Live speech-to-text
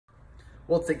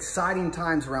Well, it's exciting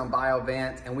times around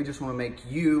Biovante, and we just want to make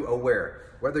you aware.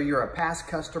 Whether you're a past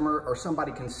customer or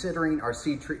somebody considering our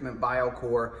seed treatment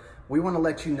BioCore, we want to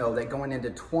let you know that going into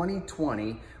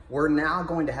 2020, we're now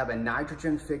going to have a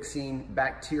nitrogen-fixing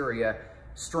bacteria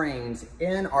strains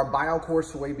in our BioCore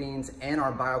soybeans and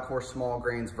our BioCore small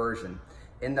grains version.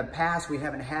 In the past, we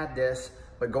haven't had this,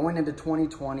 but going into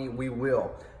 2020, we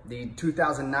will. The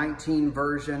 2019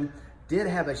 version did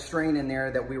have a strain in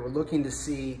there that we were looking to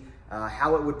see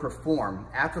how it would perform.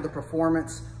 After the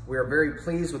performance, we are very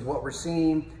pleased with what we're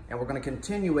seeing, and we're going to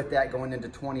continue with that going into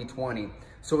 2020.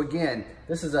 So again,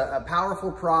 this is a powerful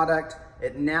product.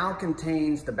 It now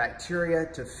contains the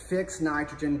bacteria to fix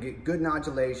nitrogen, get good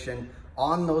nodulation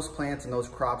on those plants and those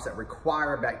crops that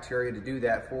require bacteria to do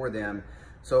that for them.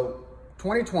 So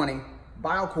 2020,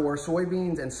 BioCore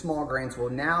soybeans and small grains will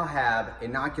now have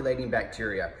inoculating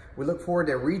bacteria. We look forward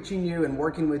to reaching you and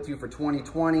working with you for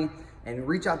 2020, and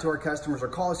reach out to our customers or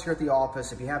call us here at the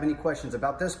office if you have any questions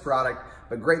about this product,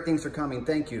 but great things are coming.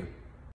 Thank you.